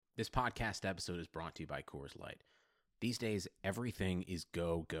This podcast episode is brought to you by Coors Light. These days, everything is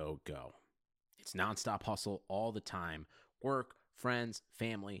go, go, go. It's nonstop hustle all the time. Work, friends,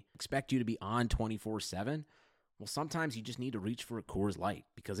 family expect you to be on 24/7. Well, sometimes you just need to reach for a Coors Light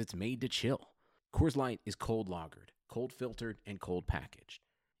because it's made to chill. Coors Light is cold lagered, cold filtered, and cold packaged.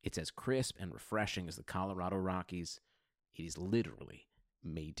 It's as crisp and refreshing as the Colorado Rockies. It is literally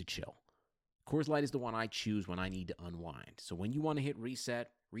made to chill. Coors Light is the one I choose when I need to unwind. So when you want to hit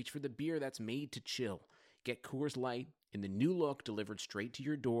reset, reach for the beer that's made to chill. Get Coors Light in the new look delivered straight to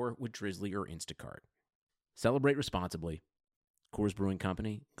your door with Drizzly or Instacart. Celebrate responsibly. Coors Brewing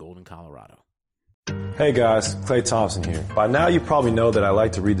Company, Golden, Colorado. Hey guys, Klay Thompson here. By now you probably know that I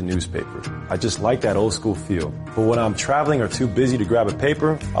like to read the newspaper. I just like that old school feel. But when I'm traveling or too busy to grab a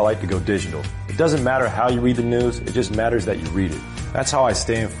paper, I like to go digital. It doesn't matter how you read the news, it just matters that you read it. That's how I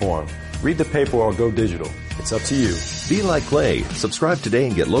stay informed. Read the paper or go digital. It's up to you. Be like Klay. Subscribe today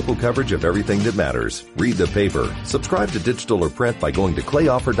and get local coverage of everything that matters. Read the paper. Subscribe to digital or print by going to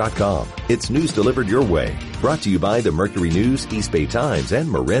clayoffer.com. It's news delivered your way. Brought to you by the Mercury News, East Bay Times,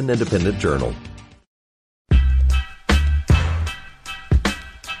 and Marin Independent Journal.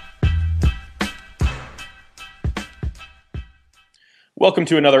 Welcome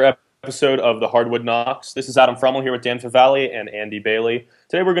to another episode of the Hardwood Knocks. This is Adam Frummel here with Dan Favale and Andy Bailey.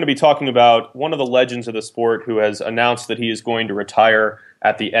 Today we're going to be talking about one of the legends of the sport who has announced that he is going to retire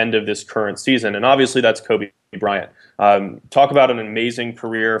at the end of this current season, and obviously that's Kobe Bryant. Talk about an amazing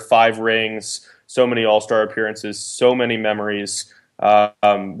career, 5 rings, so many All-Star appearances, so many memories.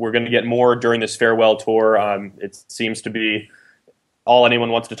 We're going to get more during this farewell tour. It seems to be all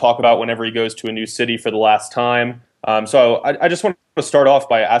anyone wants to talk about whenever he goes to a new city for the last time. So I just want to start off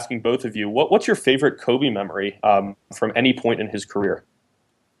by asking both of you, what's your favorite Kobe memory from any point in his career?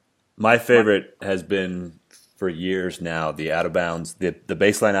 My favorite has been for years now the out of bounds, the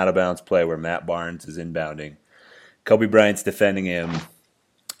baseline out of bounds play where Matt Barnes is inbounding. Kobe Bryant's defending him,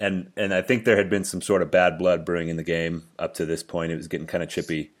 and I think there had been some sort of bad blood brewing in the game up to this point. It was getting kind of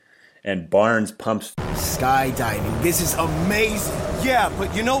chippy. And Barnes pumps. Skydiving. This is amazing. Yeah,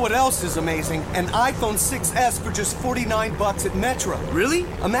 but you know what else is amazing? An iPhone 6S for just $49 at Metro. Really?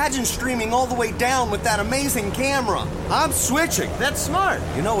 Imagine streaming all the way down with that amazing camera. I'm switching. That's smart.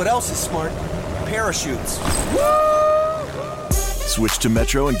 You know what else is smart? Parachutes. Woo! Switch to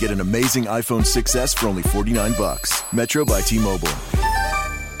Metro and get an amazing iPhone 6S for only $49. Metro by T-Mobile.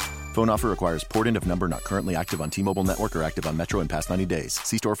 Phone offer requires port-in of number not currently active on T-Mobile network or active on Metro in past 90 days.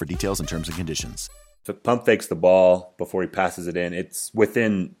 See store for details and terms and conditions. If pump fakes the ball before he passes it in, it's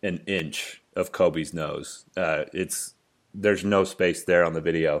within an inch of Kobe's nose. There's no space there on the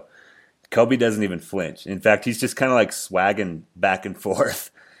video. Kobe doesn't even flinch. In fact, he's just kind of like swagging back and forth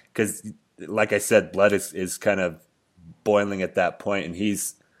because, like I said, blood is kind of boiling at that point, and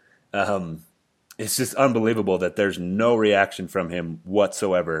he's it's just unbelievable that there's no reaction from him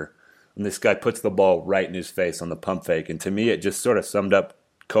whatsoever. And this guy puts the ball right in his face on the pump fake. And to me, it just sort of summed up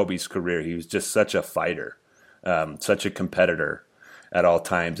Kobe's career. He was just such a fighter, such a competitor at all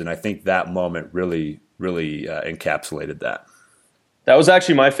times. And I think that moment really, really encapsulated that. That was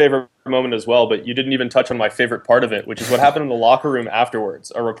actually my favorite moment as well, but you didn't even touch on my favorite part of it, which is what happened in the locker room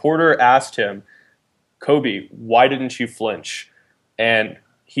afterwards. A reporter asked him, Kobe, why didn't you flinch? And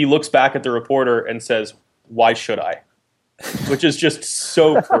he looks back at the reporter and says, why should I? Which is just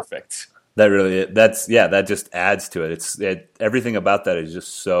so perfect. That just adds to it. Everything about that is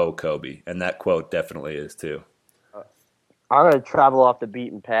just so Kobe, and that quote definitely is too. I'm going to travel off the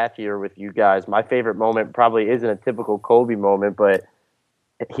beaten path here with you guys. My favorite moment probably isn't a typical Kobe moment, but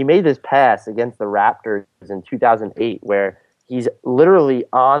he made this pass against the Raptors in 2008 where he's literally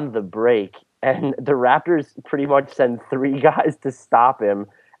on the break, and the Raptors pretty much send 3 guys to stop him,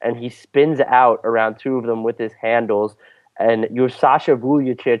 and he spins out around 2 of them with his handles. And you have Sasha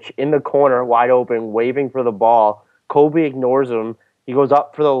Vujacic in the corner, wide open, waving for the ball. Kobe ignores him. He goes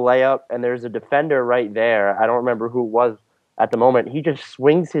up for the layup, and there's a defender right there. I don't remember who it was at the moment. He just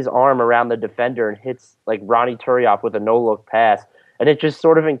swings his arm around the defender and hits like Ronnie Turiaf with a no-look pass. And it just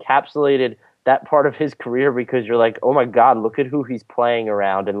sort of encapsulated that part of his career because you're like, oh my God, look at who he's playing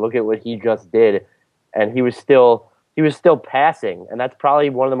around and look at what he just did. And he was still passing. And that's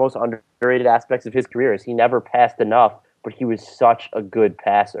probably one of the most underrated aspects of his career is he never passed enough, but he was such a good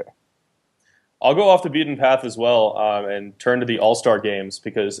passer. I'll go off the beaten path as well and turn to the All-Star games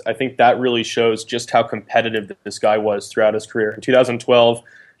because I think that really shows just how competitive this guy was throughout his career. In 2012,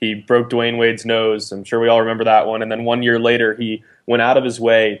 he broke Dwayne Wade's nose. I'm sure we all remember that one. And then 1 year later, he went out of his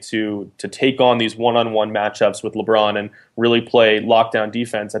way to take on these one-on-one matchups with LeBron and really play lockdown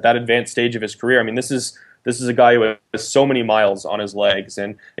defense at that advanced stage of his career. I mean, this is this is a guy who has so many miles on his legs,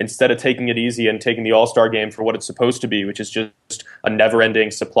 and instead of taking it easy and taking the All-Star game for what it's supposed to be, which is just a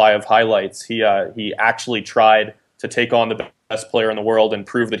never-ending supply of highlights, he actually tried to take on the best player in the world and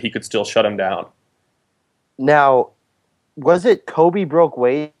prove that he could still shut him down. Now, was it Kobe broke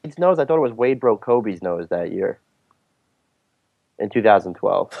Wade's nose? I thought it was Wade broke Kobe's nose that year in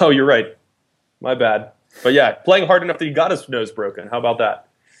 2012. Oh, you're right. My bad. But yeah, playing hard enough that he got his nose broken. How about that?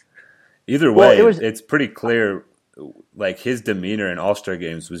 Either way, it's pretty clear, like, his demeanor in All-Star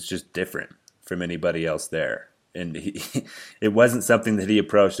games was just different from anybody else there. And it wasn't something that he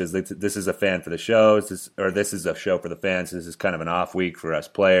approached as, this is a fan for the show, this is a show for the fans, this is kind of an off week for us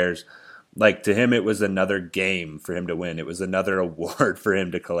players. Like, to him, it was another game for him to win. It was another award for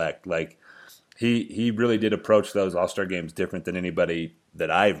him to collect. Like, he really did approach those All-Star games different than anybody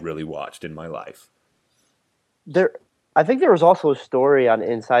that I've really watched in my life. I think there was also a story on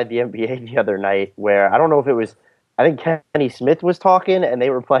Inside the NBA the other night where, I don't know if it was, I think Kenny Smith was talking and they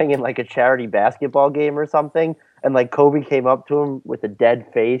were playing in like a charity basketball game or something. And like Kobe came up to him with a dead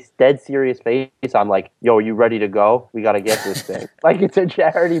serious face on like, yo, are you ready to go? We got to get this thing. Like, it's a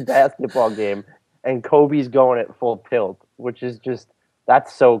charity basketball game and Kobe's going at full tilt, which is just,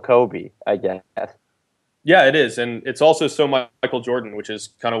 that's so Kobe, I guess. Yeah, it is. And it's also so Michael Jordan, which is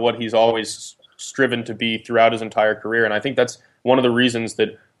kind of what he's always striven to be throughout his entire career. And I think that's one of the reasons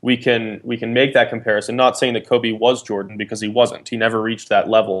that we can make that comparison. Not saying that Kobe was Jordan, because he wasn't. He never reached that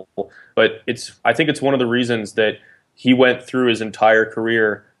level. But I think it's one of the reasons that he went through his entire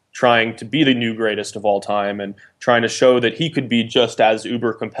career trying to be the new greatest of all time and trying to show that he could be just as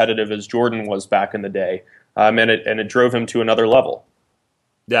uber competitive as Jordan was back in the day. And it drove him to another level.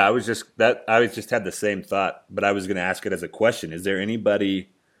 Yeah, I just had the same thought, but I was going to ask it as a question. Is there anybody?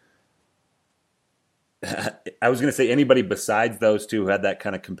 I was going to say anybody besides those two who had that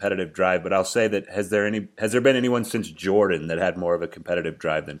kind of competitive drive, but I'll say that has there been anyone since Jordan that had more of a competitive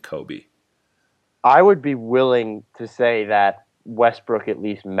drive than Kobe? I would be willing to say that Westbrook at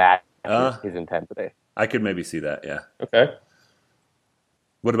least matched his intensity. I could maybe see that, yeah. Okay.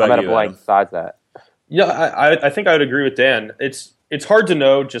 What about I'm at you, a blank Adam? besides that. Yeah, I think I would agree with Dan. It's hard to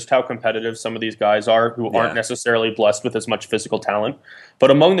know just how competitive some of these guys are who aren't necessarily blessed with as much physical talent.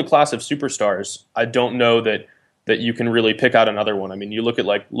 But among the class of superstars, I don't know that you can really pick out another one. I mean, you look at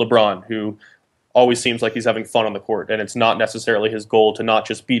like LeBron, who always seems like he's having fun on the court, and it's not necessarily his goal to not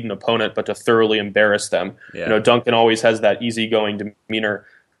just beat an opponent, but to thoroughly embarrass them. Yeah. You know, Duncan always has that easygoing demeanor.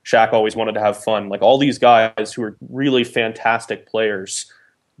 Shaq always wanted to have fun. Like, all these guys who are really fantastic players,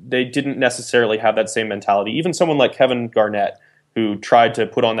 they didn't necessarily have that same mentality. Even someone like Kevin Garnett, who tried to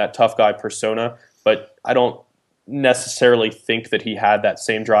put on that tough guy persona, but I don't necessarily think that he had that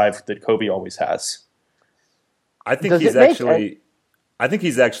same drive that Kobe always has. I think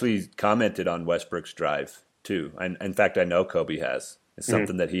he's actually commented on Westbrook's drive too. And in fact, I know Kobe has. It's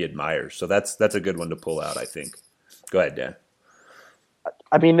something that he admires. So that's a good one to pull out, I think. Go ahead, Dan.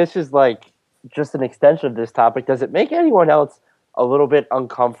 I mean, this is like just an extension of this topic. Does it make anyone else a little bit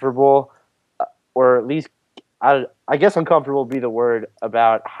uncomfortable, or at least I guess uncomfortable would be the word,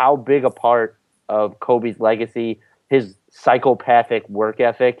 about how big a part of Kobe's legacy his psychopathic work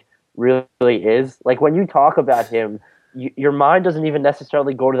ethic really is? Like, when you talk about him, your mind doesn't even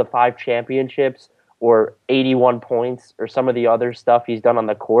necessarily go to the 5 championships or 81 points or some of the other stuff he's done on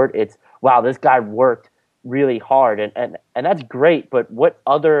the court. It's, wow, this guy worked really hard. And that's great, but what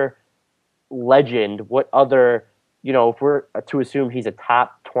other legend, what other, you know, if we're to assume he's a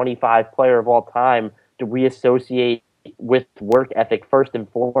top 25 player of all time, do we associate with work ethic first and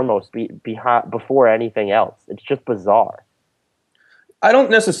foremost before anything else? It's just bizarre. I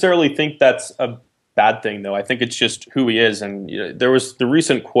don't necessarily think that's a bad thing, though. I think it's just who he is. And there was the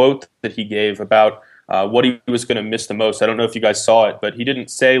recent quote that he gave about what he was going to miss the most. I don't know if you guys saw it, but he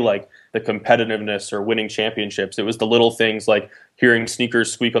didn't say like the competitiveness or winning championships. It was the little things like hearing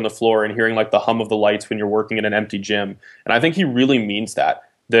sneakers squeak on the floor and hearing like the hum of the lights when you're working in an empty gym. And I think he really means that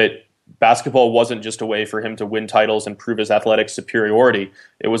basketball wasn't just a way for him to win titles and prove his athletic superiority.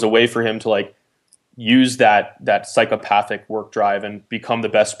 It was a way for him to like use that psychopathic work drive and become the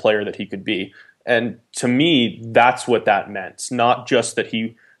best player that he could be. And to me, that's what that meant. It's not just that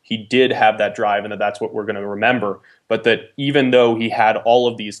he did have that drive and that's what we're going to remember, but that even though he had all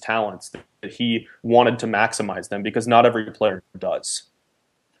of these talents, that he wanted to maximize them, because not every player does.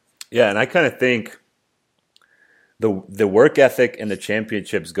 Yeah, and I kind of think the work ethic and the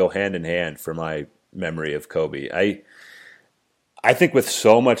championships go hand in hand for my memory of Kobe. I think with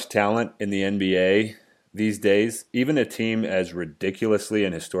so much talent in the NBA these days, even a team as ridiculously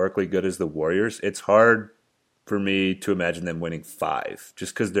and historically good as the Warriors, it's hard for me to imagine them winning 5,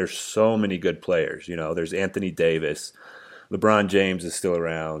 just because there's so many good players. You know, there's Anthony Davis, LeBron James is still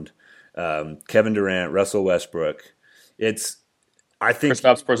around, Kevin Durant, Russell Westbrook. I think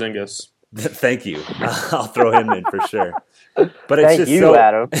Kristaps Porzingis. Thank you. I'll throw him in for sure. But it's Thank just you,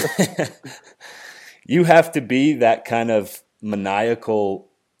 Adam. You have to be that kind of maniacal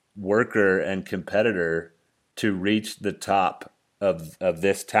worker and competitor to reach the top of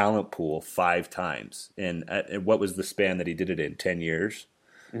this talent pool 5 times. And what was the span that he did it in? 10 years?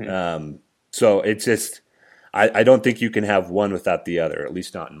 Mm-hmm. So it's just, I don't think you can have one without the other, at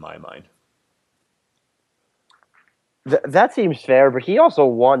least not in my mind. That seems fair, but he also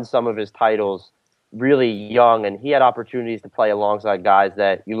won some of his titles really young, and he had opportunities to play alongside guys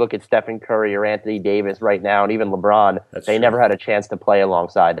that you look at Stephen Curry or Anthony Davis right now, and even LeBron. They never had a chance to play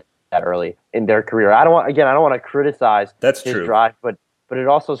alongside that early in their career. I don't want to criticize his drive, but it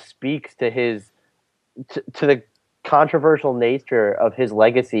also speaks to to the controversial nature of his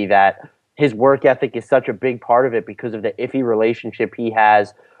legacy, that his work ethic is such a big part of it because of the iffy relationship he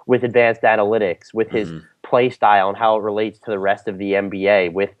has with advanced analytics, with his play style and how it relates to the rest of the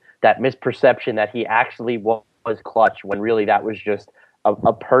NBA, with that misperception that he actually was clutch when really that was just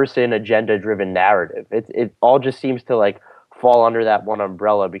a person agenda-driven narrative. It all just seems to like fall under that one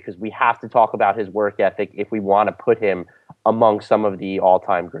umbrella, because we have to talk about his work ethic if we want to put him among some of the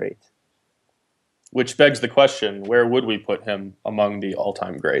all-time greats. Which begs the question, where would we put him among the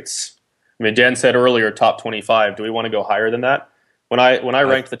all-time greats? I mean, Dan said earlier, top 25. Do we want to go higher than that? When I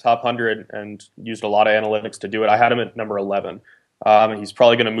ranked the top 100 and used a lot of analytics to do it, I had him at number 11. He's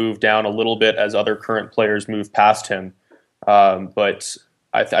probably going to move down a little bit as other current players move past him. But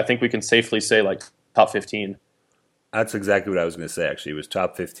I think we can safely say like top 15. That's exactly what I was going to say, actually. It was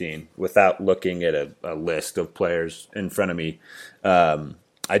top 15 without looking at a list of players in front of me.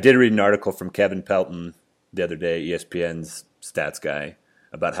 I did read an article from Kevin Pelton the other day, ESPN's stats guy,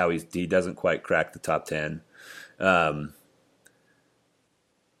 about how he doesn't quite crack the top 10.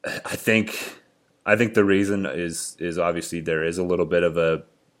 I think the reason is obviously there is a little bit of a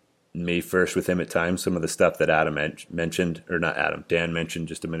me first with him at times. Some of the stuff that Dan mentioned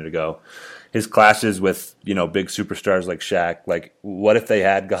just a minute ago, his clashes with big superstars like Shaq. Like, what if they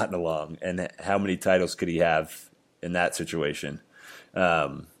had gotten along, and how many titles could he have in that situation?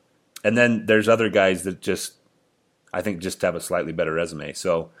 And then there's other guys that I think just have a slightly better resume.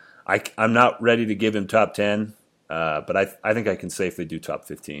 So I'm not ready to give him top 10. But I think I can safely do top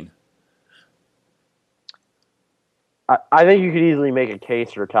 15. I think you could easily make a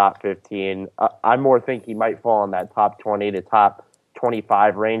case for top 15. I more think he might fall in that top 20 to top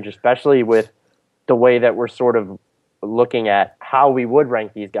 25 range, especially with the way that we're sort of looking at how we would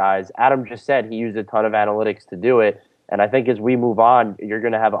rank these guys. Adam just said he used a ton of analytics to do it, and I think as we move on, you're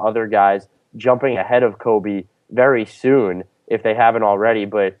going to have other guys jumping ahead of Kobe very soon, if they haven't already.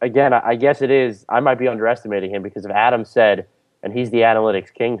 But again, I guess I might be underestimating him, because if Adam said, and he's the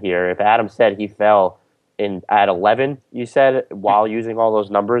analytics king here, if Adam said he fell at 11, you said, while using all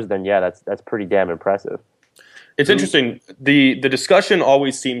those numbers, then yeah, that's pretty damn impressive. It's interesting. The discussion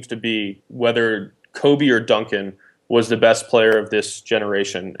always seems to be whether Kobe or Duncan was the best player of this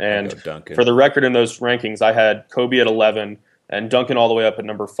generation. And for the record, in those rankings, I had Kobe at 11 and Duncan all the way up at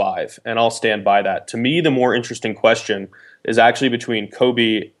number 5, and I'll stand by that. To me, the more interesting question is actually between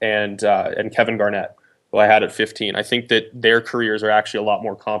Kobe and Kevin Garnett, who I had at 15. I think that their careers are actually a lot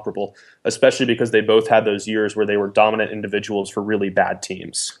more comparable, especially because they both had those years where they were dominant individuals for really bad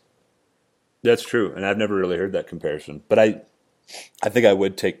teams. That's true, and I've never really heard that comparison. But I think I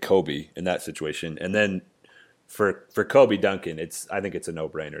would take Kobe in that situation. And then for Kobe Duncan, I think it's a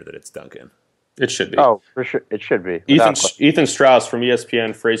no-brainer that it's Duncan. It should be. Oh, for sure. It should be. Ethan Strauss from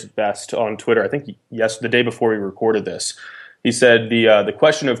ESPN phrased it best on Twitter. I think the day before we recorded this. He said the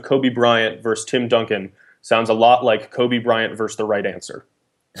question of Kobe Bryant versus Tim Duncan sounds a lot like Kobe Bryant versus the right answer.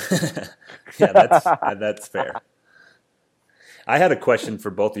 Yeah, that's fair. I had a question for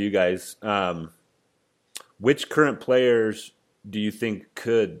both of you guys. Which current players do you think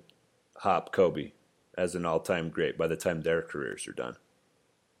could hop Kobe as an all-time great by the time their careers are done?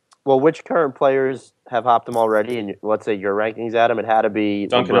 Well, which current players have hopped him already? And let's say your rankings, Adam, it had to be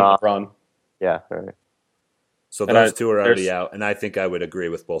Duncan and LeBron. Yeah, all right. So those two are already out, and I think I would agree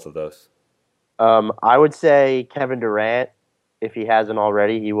with both of those. I would say Kevin Durant, if he hasn't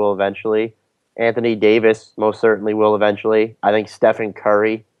already, he will eventually. Anthony Davis most certainly will eventually. I think Stephen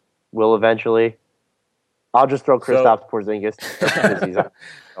Curry will eventually. I'll just throw Kristaps Porzingis because he's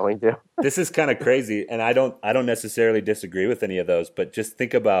going to. This is kind of crazy, and I don't necessarily disagree with any of those, but just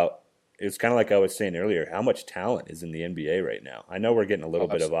think about, it's kind of like I was saying earlier, how much talent is in the NBA right now. I know we're getting a little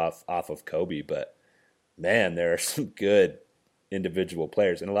bit of off of Kobe, but man, there are some good individual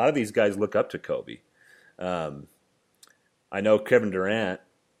players. And a lot of these guys look up to Kobe. I know Kevin Durant,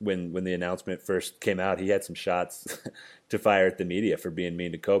 when the announcement first came out, he had some shots to fire at the media for being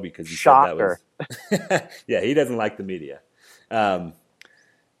mean to Kobe because he said that was yeah, he doesn't like the media.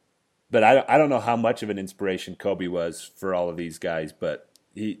 But I don't know how much of an inspiration Kobe was for all of these guys, but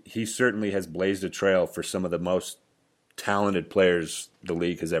he certainly has blazed a trail for some of the most talented players the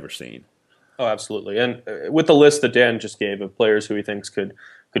league has ever seen. Oh, absolutely. And with the list that Dan just gave of players who he thinks could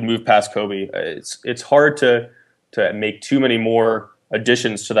move past Kobe, it's hard to make too many more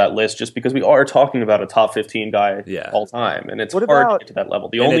additions to that list just because we are talking about a top 15 guy all time, and it's hard to get to that level.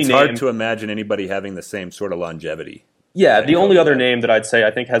 It's hard to imagine anybody having the same sort of longevity. Yeah, the only other name that I'd say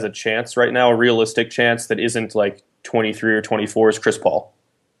I think has a chance right now, a realistic chance that isn't like 23 or 24 is Chris Paul.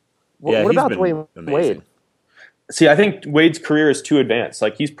 What about Dwayne Wade? See, I think Wade's career is too advanced.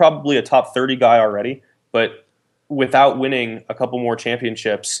 Like, he's probably a top 30 guy already, but without winning a couple more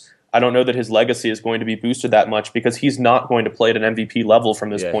championships, I don't know that his legacy is going to be boosted that much because he's not going to play at an MVP level from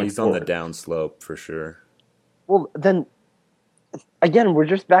this point he's forward. On the downslope for sure. Well, then, again, we're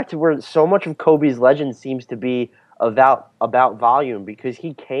just back to where so much of Kobe's legend seems to be about volume because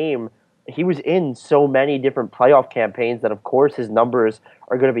he was in so many different playoff campaigns that, of course, his numbers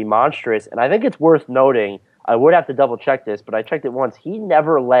are going to be monstrous. And I think it's worth noting, I would have to double check this, but I checked it once. He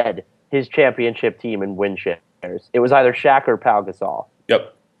never led his championship team in win shares. It was either Shaq or Pau Gasol.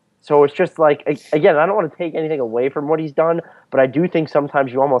 Yep. So it's just like, again, I don't want to take anything away from what he's done, but I do think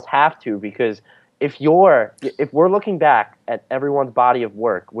sometimes you almost have to because if we're looking back at everyone's body of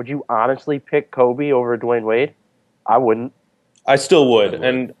work, would you honestly pick Kobe over Dwayne Wade? I wouldn't. I still would.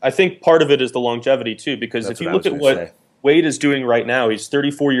 And I think part of it is the longevity too, because if you look at what Wade is doing right now, he's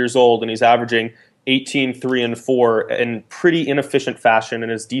 34 years old and he's averaging 18, 3, and 4 in pretty inefficient fashion,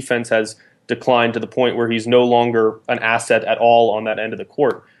 and his defense has declined to the point where he's no longer an asset at all on that end of the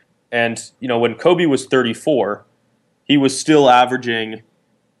court. And, when Kobe was 34, he was still averaging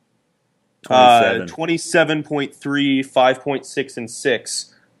 27.3, 5.6, and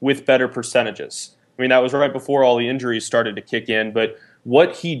 6 with better percentages. I mean, that was right before all the injuries started to kick in, but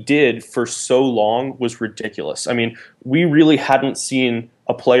what he did for so long was ridiculous. I mean, we really hadn't seen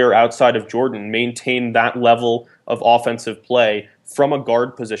a player outside of Jordan maintain that level of offensive play from a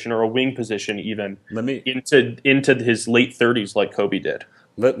guard position or a wing position even into his late 30s like Kobe did.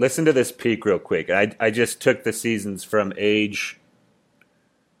 Listen to this peak real quick. I just took the seasons from age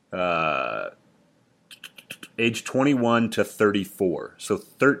 21 to 34, so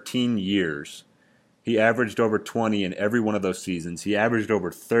 13 years. He averaged over 20 in every one of those seasons. He averaged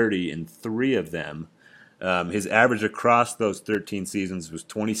over 30 in 3 of them. His average across those 13 seasons was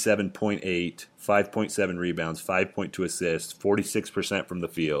 27.8, 5.7 rebounds, 5.2 assists, 46% from the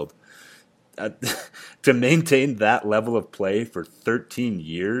field. To maintain that level of play for 13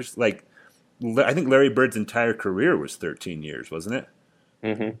 years, I think Larry Bird's entire career was 13 years, wasn't it?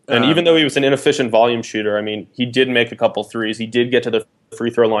 Mm-hmm. And even though he was an inefficient volume shooter, I mean, he did make a couple threes. He did get to the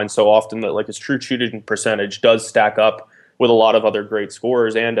free throw line so often that his true shooting percentage does stack up with a lot of other great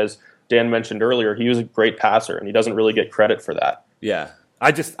scorers. And as Dan mentioned earlier, he was a great passer, and he doesn't really get credit for that. Yeah,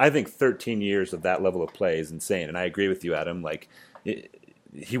 I think 13 years of that level of play is insane, and I agree with you, Adam.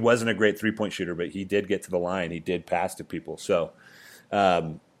 He wasn't a great three-point shooter, but he did get to the line. He did pass to people. So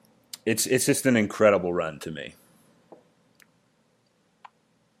it's just an incredible run to me.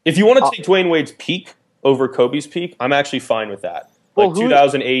 If you want to take Dwayne Wade's peak over Kobe's peak, I'm actually fine with that.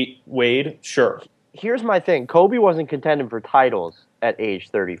 2008 Wade, sure. Here's my thing. Kobe wasn't contending for titles at age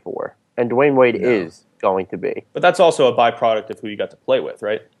 34, and Dwayne Wade is going to be. But that's also a byproduct of who you got to play with,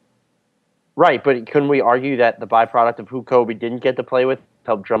 right? Right, but couldn't we argue that the byproduct of who Kobe didn't get to play with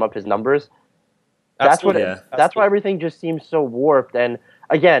helped drum up his numbers? That's why everything just seems so warped. And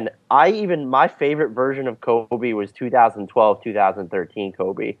again, my favorite version of Kobe was 2012-2013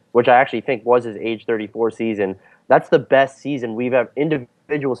 Kobe, which I actually think was his age 34 season. That's the best season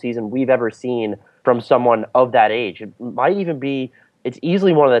individual season we've ever seen from someone of that age. It might even be, it's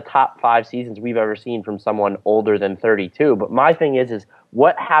easily one of the top 5 seasons we've ever seen from someone older than 32. But my thing is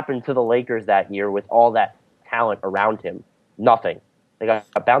what happened to the Lakers that year with all that talent around him? Nothing. They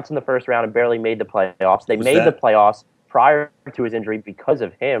got bounced in the first round and barely made the playoffs. They made the playoffs prior to his injury because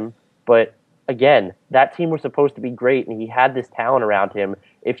of him. But again, that team was supposed to be great, and he had this talent around him.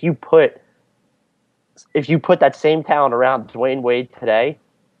 If you put that same talent around Dwayne Wade today,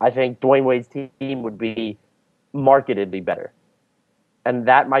 I think Dwayne Wade's team would be markedly better. And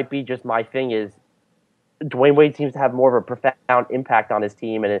that might be just my thing is Dwayne Wade seems to have more of a profound impact on his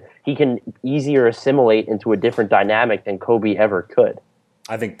team, and he can easier assimilate into a different dynamic than Kobe ever could.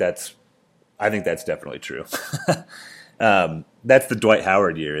 I think that's I think that's definitely true. That's the Dwight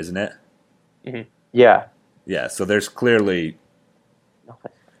Howard year, isn't it? Mm-hmm. Yeah. Yeah, so there's clearly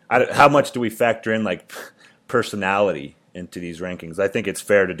how much do we factor in like personality into these rankings? I think it's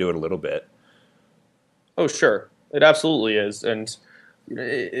fair to do it a little bit. Oh, sure. It absolutely is. And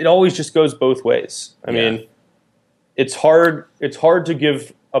it always just goes both ways. I mean, it's hard to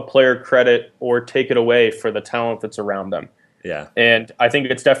give a player credit or take it away for the talent that's around them. Yeah. And I think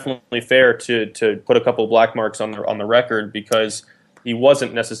it's definitely fair to put a couple of black marks on the record because he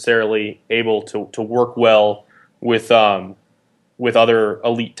wasn't necessarily able to work well with other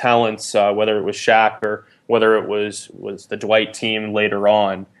elite talents, whether it was Shaq or whether it was the Dwight team later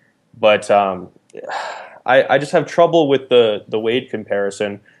on. But I just have trouble with the Wade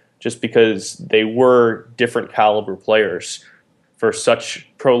comparison just because they were different caliber players for such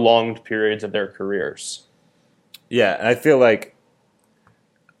prolonged periods of their careers. Yeah, and I feel like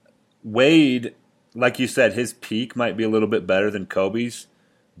Wade, like you said, his peak might be a little bit better than Kobe's,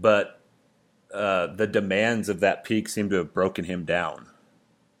 but the demands of that peak seem to have broken him down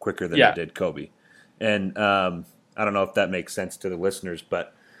quicker than it did Kobe. And I don't know if that makes sense to the listeners,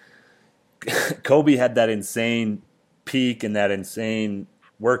 but Kobe had that insane peak and that insane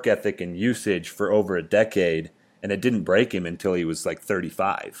work ethic and usage for over a decade, and it didn't break him until he was like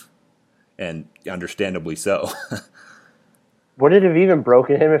 35, and understandably so. Would it have even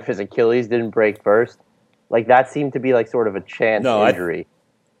broken him if his Achilles didn't break first? Like, that seemed to be like sort of a chance injury.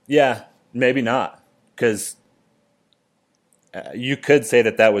 Yeah, maybe not, because you could say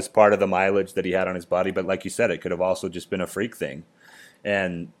that was part of the mileage that he had on his body, but like you said, it could have also just been a freak thing.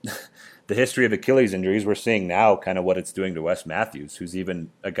 And the history of Achilles injuries, we're seeing now kind of what it's doing to Wes Matthews, who's even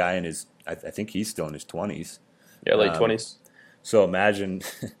a guy in his, I think he's still in his 20s. Yeah, late 20s. So imagine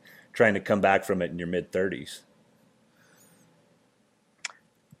trying to come back from it in your mid-30s.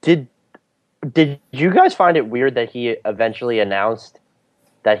 Did you guys find it weird that he eventually announced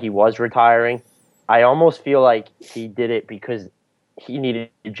that he was retiring? I almost feel like he did it because he needed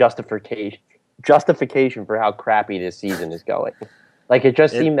justification for how crappy this season is going. Like, it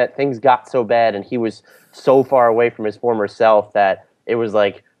just seemed that things got so bad and he was so far away from his former self that it was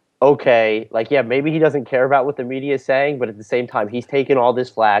like, okay, like, yeah, maybe he doesn't care about what the media is saying, but at the same time, he's taking all this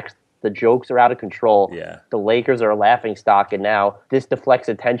flack. The jokes are out of control. Yeah. The Lakers are a laughingstock, and now this deflects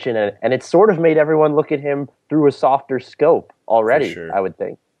attention, and it's sort of made everyone look at him through a softer scope already, sure. I would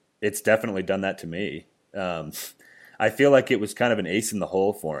think. It's definitely done that to me. I feel like it was kind of an ace in the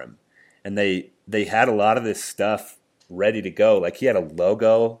hole for him. And they had a lot of this stuff ready to go. Like, he had a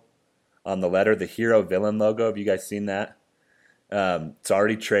logo on the letter, the hero villain logo. Have you guys seen that? It's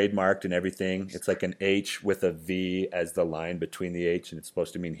already trademarked and everything. It's like an H with a V as the line between the H, and it's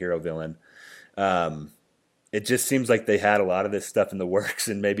supposed to mean hero villain. It just seems like they had a lot of this stuff in the works,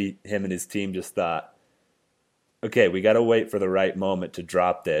 and maybe him and his team just thought, okay, we got to wait for the right moment to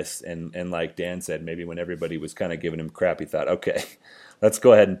drop this. And like Dan said, maybe when everybody was kind of giving him crap, he thought, okay, let's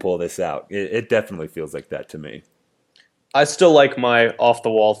go ahead and pull this out. It definitely feels like that to me. I still like my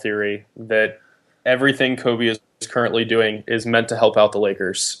off-the-wall theory that everything Kobe is currently doing is meant to help out the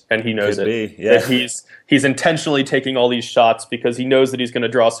Lakers, and he knows Could it. be, yeah. That he's intentionally taking all these shots because he knows that he's going to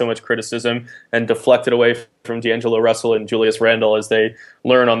draw so much criticism and deflect it away from D'Angelo Russell and Julius Randle as they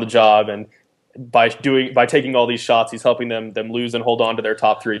learn on the job. And by taking all these shots, he's helping them lose and hold on to their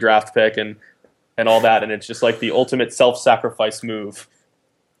top 3 draft pick and all that. And it's just like the ultimate self-sacrifice move.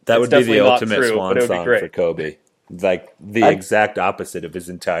 That would be the ultimate true, swan song for Kobe. Like the exact opposite of his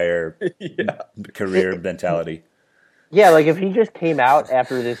entire career mentality. Yeah, like if he just came out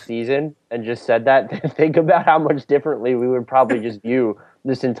after this season and just said that, think about how much differently we would probably just view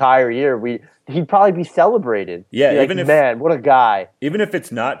this entire year. He'd probably be celebrated. Yeah, be like, man, what a guy. Even if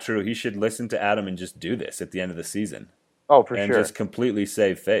it's not true, he should listen to Adam and just do this at the end of the season. Oh, for sure. And just completely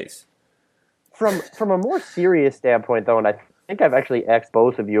save face. From a more serious standpoint, though, and I think I've actually asked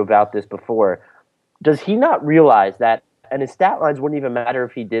both of you about this before, does he not realize that, and his stat lines wouldn't even matter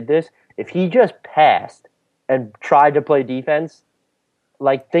if he did this, if he just passed and tried to play defense,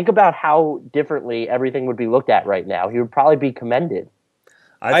 like, think about how differently everything would be looked at right now. He would probably be commended.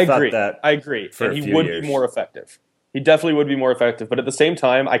 I agree. And he would be more effective. He definitely would be more effective. But at the same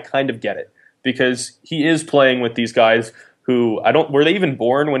time, I kind of get it because he is playing with these guys who were they even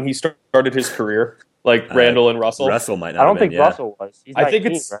born when he started his career? Like Randall and Russell. Russell might not. I don't think Russell was. He's 19, I think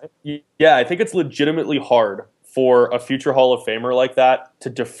it's right? Yeah, I think it's legitimately hard for a future Hall of Famer like that to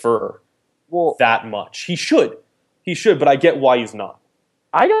defer that much. He should, but I get why he's not.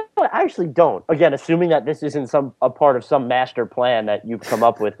 I actually don't. Again, assuming that this isn't a part of some master plan that you've come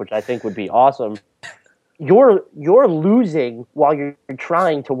up with, which I think would be awesome. you're losing while you're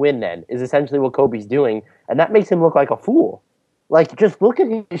trying to win. Then is essentially what Kobe's doing, and that makes him look like a fool. Like, just look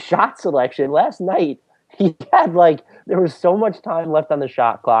at his shot selection last night. He had there was so much time left on the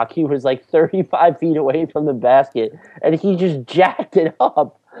shot clock. He was 35 feet away from the basket, and he just jacked it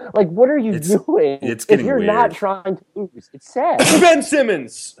up. Like, what are you doing? It's getting if you're weird. Not trying to lose, it's sad. Ben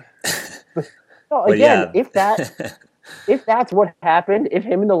Simmons. No, again, if that's what happened, if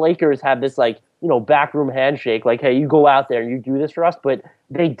him and the Lakers have this backroom handshake, hey, you go out there and you do this for us, but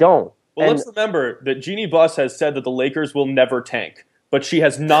they don't. Well, let's remember that Jeannie Buss has said that the Lakers will never tank, but she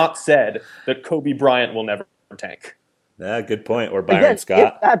has not said that Kobe Bryant will never tank. Yeah, good point. Or Byron Again, Scott.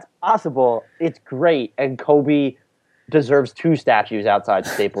 If that's possible, it's great, and Kobe deserves 2 statues outside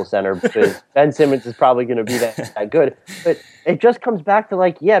Staples Center because Ben Simmons is probably going to be that good. But it just comes back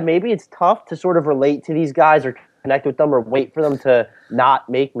to maybe it's tough to sort of relate to these guys or connect with them or wait for them to not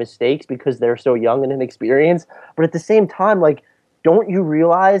make mistakes because they're so young and inexperienced. But at the same time, don't you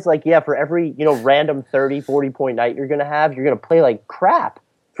realize, for every, random 30, 40-point night you're going to play like crap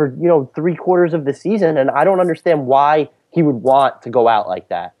for, 3/4 of the season. And I don't understand why he would want to go out like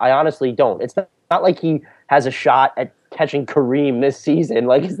that. I honestly don't. It's not like he has a shot at catching Kareem this season.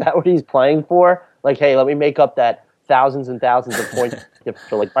 Is that what he's playing for? Hey, let me make up that thousands and thousands of points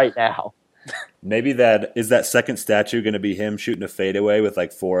for right now. Maybe that second statue going to be him shooting a fadeaway with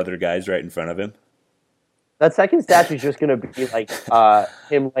 4 other guys right in front of him? That second statue is just going to be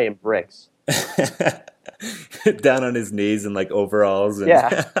him laying bricks. Down on his knees in overalls. And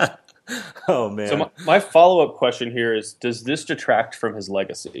Yeah. Oh, man. So my follow-up question here is, does this detract from his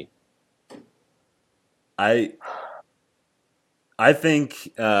legacy? I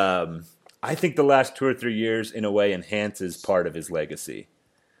think the last 2 or 3 years, in a way, enhances part of his legacy.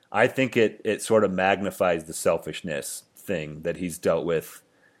 I think it sort of magnifies the selfishness thing that he's dealt with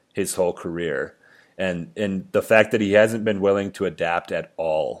his whole career. And the fact that he hasn't been willing to adapt at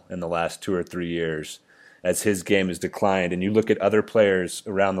all in the last 2 or 3 years as his game has declined. And you look at other players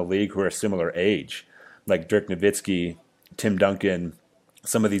around the league who are similar age, like Dirk Nowitzki, Tim Duncan,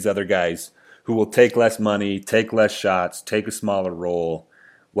 some of these other guys who will take less money, take less shots, take a smaller role,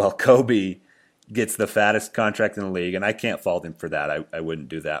 while Kobe gets the fattest contract in the league. And I can't fault him for that. I wouldn't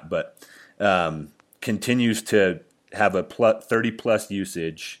do that. But continues to have a 30-plus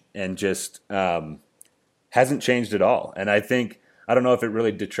usage and just hasn't changed at all. And I don't know if it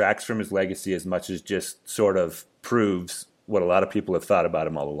really detracts from his legacy as much as just sort of proves what a lot of people have thought about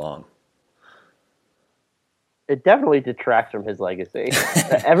him all along. It definitely detracts from his legacy.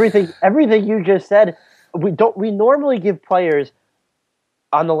 Everything you just said, we normally give players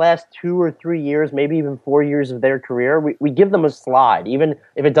on the last 2 or 3 years, maybe even 4 years of their career, we give them a slide, even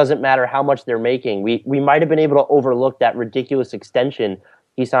if it doesn't matter how much they're making. We might have been able to overlook that ridiculous extension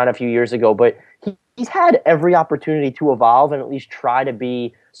he signed a few years ago, but he's had every opportunity to evolve and at least try to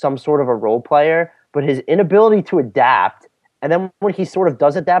be some sort of a role player, but his inability to adapt, and then when he sort of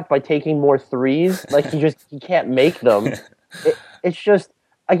does adapt by taking more threes, he can't make them. It's just,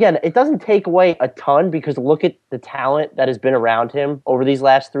 again, it doesn't take away a ton because look at the talent that has been around him over these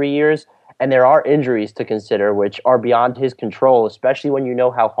last 3 years, and there are injuries to consider which are beyond his control, especially when you know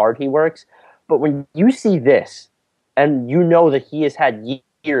how hard he works. But when you see this, and you know that he has had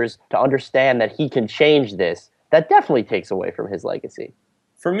years to understand that he can change this, that definitely takes away from his legacy.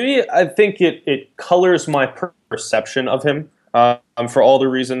 For me, I think it colors my perception of him for all the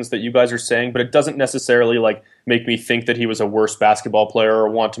reasons that you guys are saying, but it doesn't necessarily make me think that he was a worse basketball player or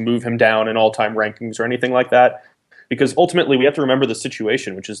want to move him down in all-time rankings or anything like that. Because ultimately, we have to remember the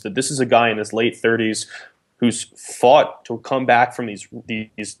situation, which is that this is a guy in his late 30s who's fought to come back from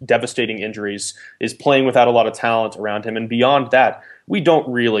these devastating injuries, is playing without a lot of talent around him. And beyond that, we don't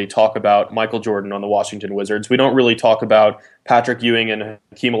really talk about Michael Jordan on the Washington Wizards. We don't really talk about Patrick Ewing and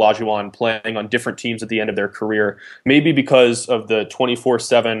Hakeem Olajuwon playing on different teams at the end of their career, maybe because of the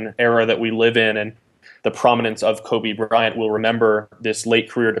 24/7 era that we live in and the prominence of Kobe Bryant. Will remember this late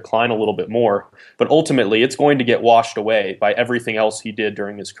career decline a little bit more. But ultimately, it's going to get washed away by everything else he did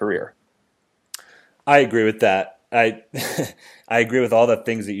during his career. I agree with that. I agree with all the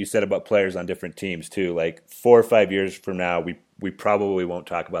things that you said about players on different teams too. 4 or 5 years from now, we probably won't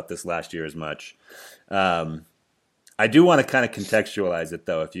talk about this last year as much. I do want to kind of contextualize it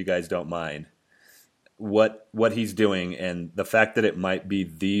though, if you guys don't mind, what he's doing and the fact that it might be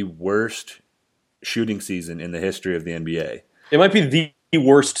the worst shooting season in the history of the NBA. It might be the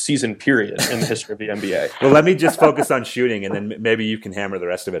worst season period in the history of the NBA. Well, let me just focus on shooting, and then maybe you can hammer the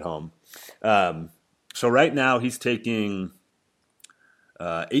rest of it home. So right now he's taking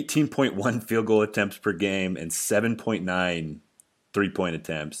 18.1 field goal attempts per game and 7.9 three-point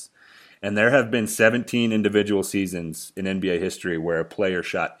attempts. And there have been 17 individual seasons in NBA history where a player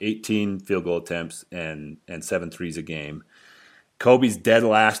shot 18 field goal attempts and 7 threes a game. Kobe's dead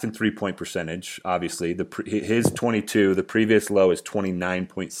last in three-point percentage, obviously. His 22, the previous low is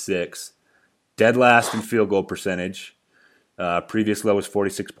 29.6. Dead last in field goal percentage. Previous low is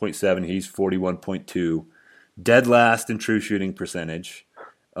 46.7. He's 41.2. Dead last in true shooting percentage,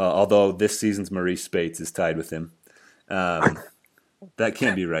 although this season's Maurice Spates is tied with him. That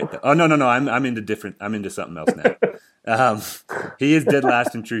can't be right. Oh, no. I'm into something else now. He is dead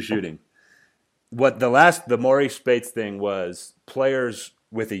last in true shooting. What the Maurice Spates thing was players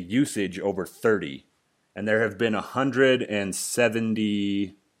with a usage over 30, and there have been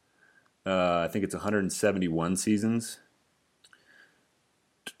 170, I think it's 171 seasons.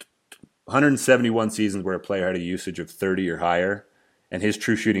 171 seasons where a player had a usage of 30 or higher, and his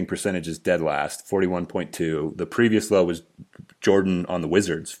true shooting percentage is dead last, 41.2. The previous low was Jordan on the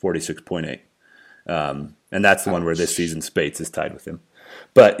Wizards, 46.8. And that's the one where this season Spates is tied with him.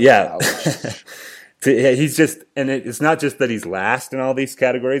 But yeah, he's just, and it's not just that he's last in all these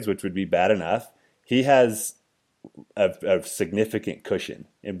categories, which would be bad enough. He has a significant cushion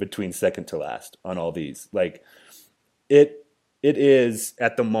in between second to last on all these. Like it is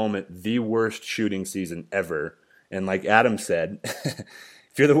at the moment the worst shooting season ever. And like Adam said, if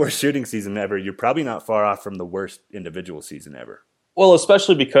you're the worst shooting season ever, you're probably not far off from the worst individual season ever. Well,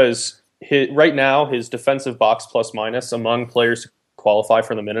 especially because right now his defensive box plus minus among players to qualify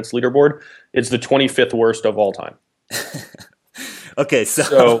for the minutes leaderboard is the 25th worst of all time. Okay,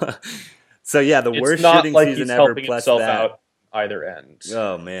 so yeah, the worst shooting season ever plus that. Out either end.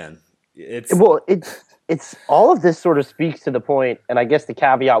 Oh man, it's all of this sort of speaks to the point, and I guess the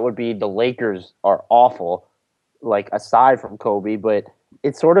caveat would be the Lakers are awful, like aside from Kobe, but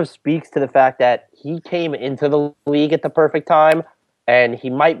it sort of speaks to the fact that he came into the league at the perfect time. And he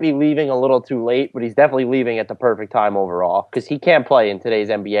might be leaving a little too late, but he's definitely leaving at the perfect time overall because he can't play in today's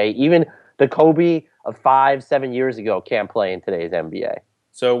NBA. Even the Kobe of 5-7 years ago can't play in today's NBA.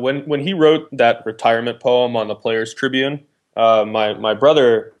 So when he wrote that retirement poem on the Players Tribune, my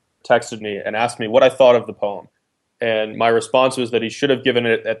brother texted me and asked me what I thought of the poem. And my response was that he should have given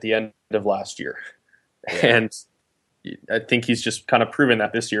it at the end of last year. Yeah. And I think he's just kind of proven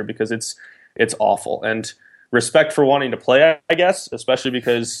that this year because it's awful. And respect for wanting to play, I guess, especially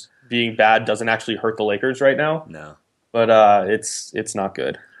because being bad doesn't actually hurt the Lakers right now. No. But it's not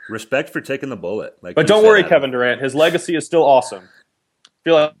good. Respect for taking the bullet. But don't worry, Kevin Durant. His legacy is still awesome. I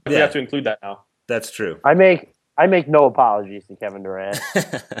feel like we have to include that now. That's true. I make no apologies to Kevin Durant.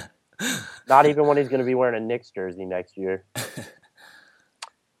 Not even when he's going to be wearing a Knicks jersey next year.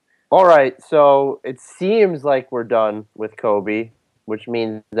 All right, so it seems like we're done with Kobe, which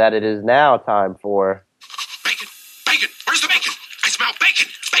means that it is now time for... Bacon! Where's the bacon? I smell bacon!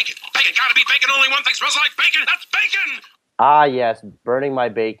 Bacon! Gotta be bacon! Only one thing smells like bacon! That's bacon! Ah, yes, burning my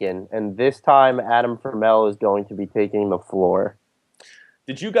bacon. And this time, Adam Fermel is going to be taking the floor.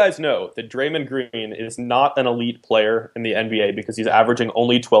 Did you guys know that Draymond Green is not an elite player in the NBA because he's averaging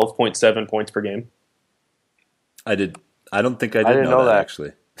only 12.7 points per game? I did. I don't think I didn't know that,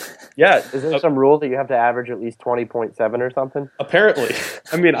 actually. Yeah. Is there some rule that you have to average at least 20.7 or something? Apparently.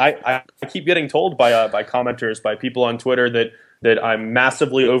 I mean, I keep getting told by commenters, by people on Twitter that I'm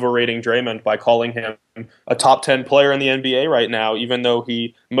massively overrating Draymond by calling him a top 10 player in the NBA right now, even though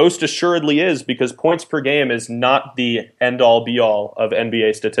he most assuredly is, because points per game is not the end-all be-all of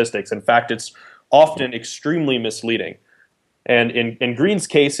NBA statistics. In fact, it's often extremely misleading. And in Green's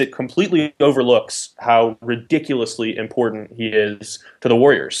case, it completely overlooks how ridiculously important he is to the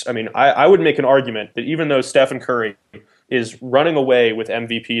Warriors. I mean, I would make an argument that even though Stephen Curry is running away with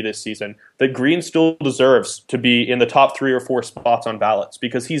MVP this season, that Green still deserves to be in the top 3 or 4 spots on ballots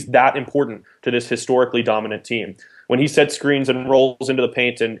because he's that important to this historically dominant team. When he sets screens and rolls into the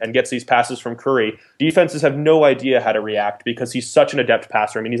paint and gets these passes from Curry, defenses have no idea how to react because he's such an adept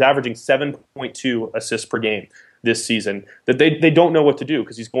passer. I mean, he's averaging 7.2 assists per game this season, that they don't know what to do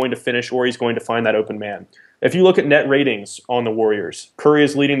because he's going to finish or he's going to find that open man. If you look at net ratings on the Warriors, Curry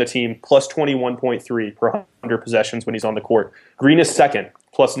is leading the team plus 21.3 per 100 possessions when he's on the court. Green is second,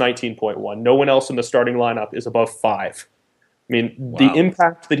 plus 19.1. No one else in the starting lineup is above 5. I mean, wow. The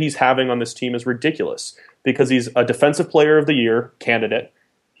impact that he's having on this team is ridiculous because he's a Defensive Player of the Year candidate.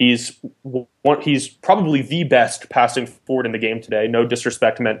 He's probably the best passing forward in the game today. No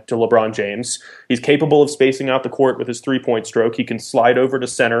disrespect meant to LeBron James. He's capable of spacing out the court with his three-point stroke. He can slide over to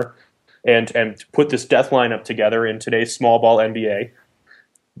center and put this death lineup together in today's small ball NBA.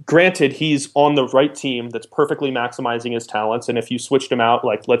 Granted, he's on the right team that's perfectly maximizing his talents, and if you switched him out,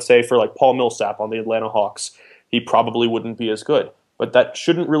 like let's say for like Paul Millsap on the Atlanta Hawks, he probably wouldn't be as good. but that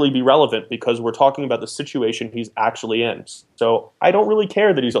shouldn't really be relevant because we're talking about the situation he's actually in. So I don't really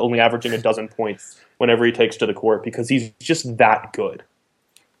care that he's only averaging a dozen points whenever he takes to the court because he's just that good.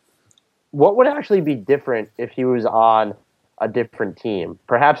 What would actually be different if he was on a different team?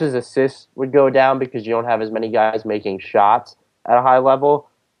 Perhaps his assists would go down because you don't have as many guys making shots at a high level,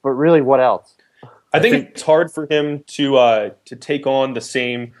 but really, what else? I think it's hard for him to take on the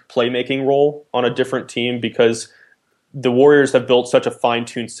same playmaking role on a different team because the Warriors have built such a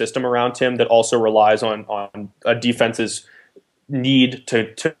fine-tuned system around him that also relies on a defense's need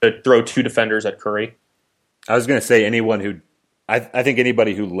to throw two defenders at Curry. I was going to say I think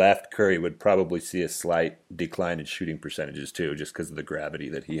anybody who left Curry would probably see a slight decline in shooting percentages too, just because of the gravity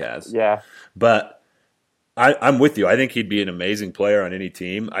that he has. Yeah. But I'm with you. I think he'd be an amazing player on any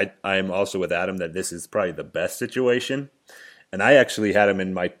team. I'm also with Adam that this is probably the best situation. And I actually had him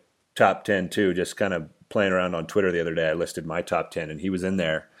in my top 10 too, just kind of playing around on Twitter the other day. I listed my top 10 and he was in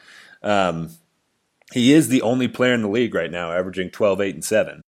there. He is the only player in the league right now averaging 12, 8, and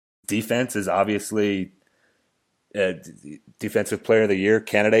 7. Defense is obviously defensive player of the year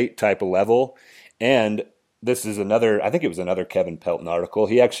candidate type of level. And this is I think it was another Kevin Pelton article.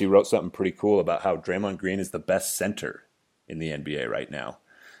 He actually wrote something pretty cool about how Draymond Green is the best center in the NBA right now.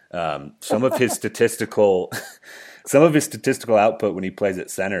 Some of his statistical output when he plays at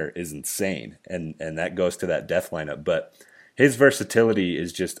center is insane. And that goes to that death lineup. But his versatility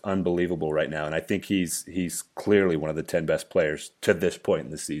is just unbelievable right now. And I think he's clearly one of the 10 best players to this point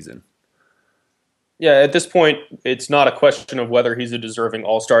in the season. Yeah, at this point, it's not a question of whether he's a deserving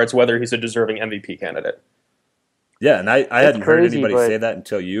All-Star. It's whether he's a deserving MVP candidate. Yeah, and I hadn't heard anybody say that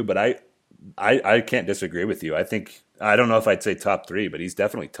until you, but I can't disagree with you. I don't know if I'd say top 3, but he's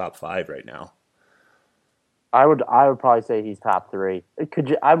definitely top 5 right now. I would probably say he's top 3.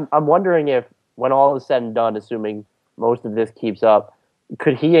 I'm wondering if, when all is said and done, assuming most of this keeps up,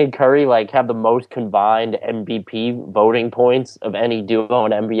 could he and Curry have the most combined MVP voting points of any duo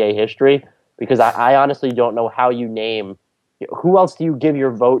in NBA history? Because I honestly don't know how you name – who else do you give your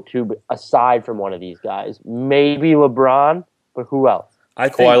vote to aside from one of these guys? Maybe LeBron, but who else?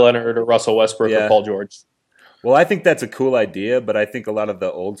 Kawhi Leonard or Russell Westbrook or Paul George. Well, I think that's a cool idea, but I think a lot of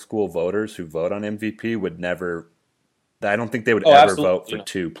the old school voters who vote on MVP would never – I don't think they would ever vote for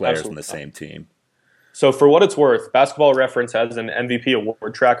two players on the same team. So for what it's worth, Basketball Reference has an MVP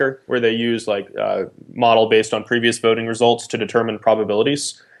award tracker where they use model based on previous voting results to determine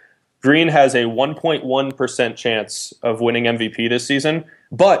probabilities. Green has a 1.1% chance of winning MVP this season,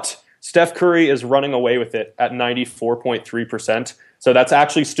 but Steph Curry is running away with it at 94.3%. So that's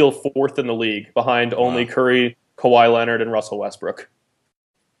actually still 4th in the league behind only Curry, Kawhi Leonard, and Russell Westbrook.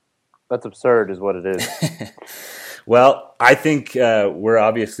 That's absurd is what it is. Well, I think we're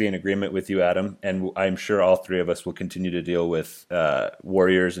obviously in agreement with you, Adam, and I'm sure all three of us will continue to deal with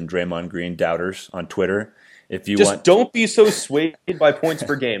Warriors and Draymond Green doubters on Twitter. If you don't be so swayed by points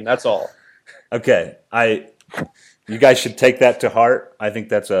per game. That's all. Okay, you guys should take that to heart. I think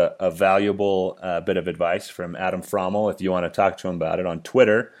that's a valuable bit of advice from Adam Frommel. If you want to talk to him about it on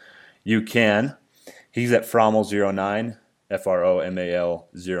Twitter, you can. He's at Frommel09,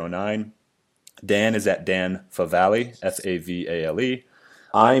 FROMAL09. Dan is at Dan Favale, FAVALE.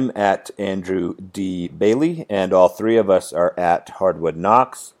 I'm at Andrew D. Bailey, and all three of us are at Hardwood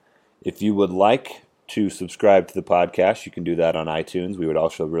Knocks. If you would like to subscribe to the podcast, you can do that on iTunes. We would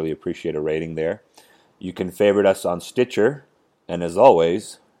also really appreciate a rating there. You can favorite us on Stitcher. And as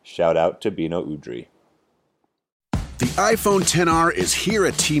always, shout out to Bino Udrih. The iPhone XR is here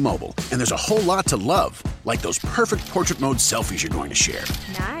at T-Mobile, and there's a whole lot to love, like those perfect portrait mode selfies you're going to share.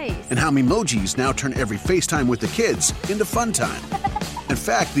 Nice. And how Memojis now turn every FaceTime with the kids into fun time. In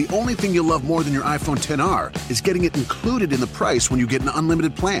fact, the only thing you'll love more than your iPhone XR is getting it included in the price when you get an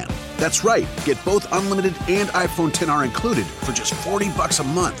unlimited plan. That's right. Get both unlimited and iPhone XR included for just $40 a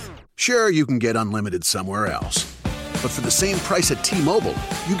month. Sure, you can get unlimited somewhere else. But for the same price at T-Mobile,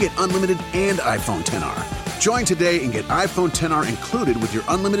 you get unlimited and iPhone XR. Join today and get iPhone XR included with your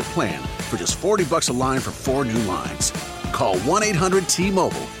unlimited plan for just $40 a line for 4 new lines. Call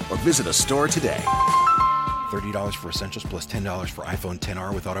 1-800-T-Mobile or visit a store today. $30 for essentials plus $10 for iPhone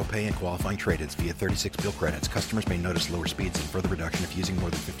XR with autopay and qualifying trade-ins via 36 bill credits. Customers may notice lower speeds and further reduction if using more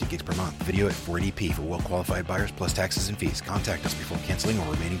than 50 gigs per month. Video at 480p for well-qualified buyers plus taxes and fees. Contact us before canceling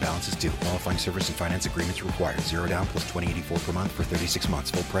or remaining balances due. Qualifying service and finance agreements required. 0 down plus $20.84 per month for 36 months.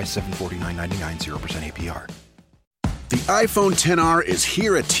 Full price $749.99, 0% APR. The iPhone XR is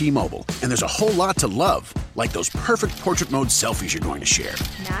here at T-Mobile, and there's a whole lot to love, like those perfect portrait mode selfies you're going to share.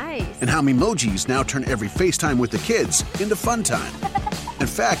 Nice. And how Memojis now turn every FaceTime with the kids into fun time. In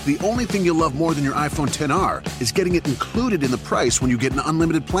fact, the only thing you'll love more than your iPhone XR is getting it included in the price when you get an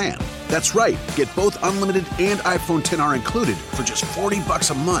unlimited plan. That's right. Get both unlimited and iPhone XR included for just $40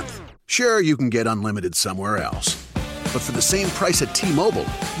 a month. Sure, you can get unlimited somewhere else. But for the same price at T-Mobile,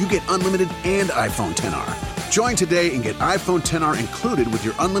 you get unlimited and iPhone XR. Join today and get iPhone XR included with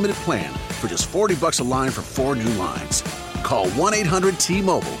your unlimited plan for just $40 a line for 4 new lines. Call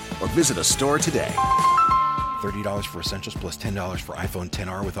 1-800-T-Mobile or visit a store today. $30 for Essentials plus $10 for iPhone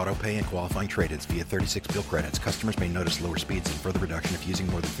XR with autopay and qualifying trade-ins via 36 bill credits. Customers may notice lower speeds and further reduction if using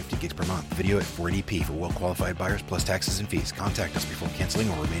more than 50 gigs per month. Video at 480p for well-qualified buyers plus taxes and fees. Contact us before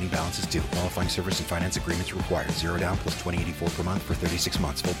canceling or remaining balances due. Qualifying service and finance agreements required. 0 down plus $20.84 per month for 36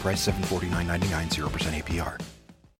 months. Full price $749.99, 0% APR.